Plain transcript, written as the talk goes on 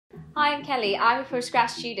Hi, I'm Kelly. I'm a postgrad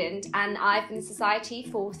student and I've been in society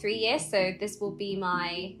for 3 years, so this will be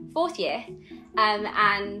my 4th year.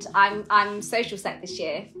 And I'm social sec this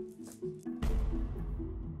year.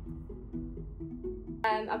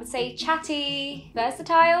 I would say chatty,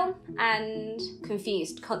 versatile, and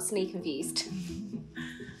confused, constantly confused.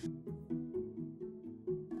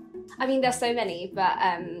 I mean, there's so many, but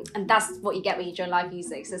and that's what you get when you join live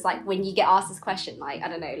music. So it's like when you get asked this question, like, I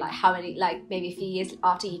don't know, like how many, like maybe a few years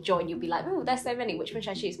after you join, you'll be like, oh, there's so many, which one should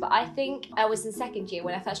I choose? But I think I was in 2nd year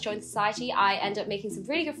when I first joined society. I ended up making some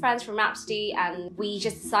really good friends from Rhapsody, and we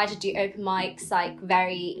just decided to do open mics, like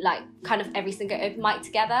very, like kind of every single open mic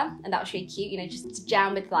together. And that was really cute, you know, just to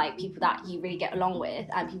jam with like people that you really get along with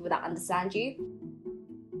and people that understand you.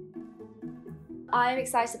 I'm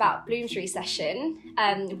excited about Bloomsbury session,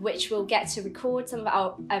 which will get to record some of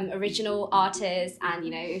our original artists,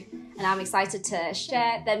 and I'm excited to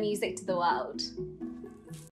share their music to the world.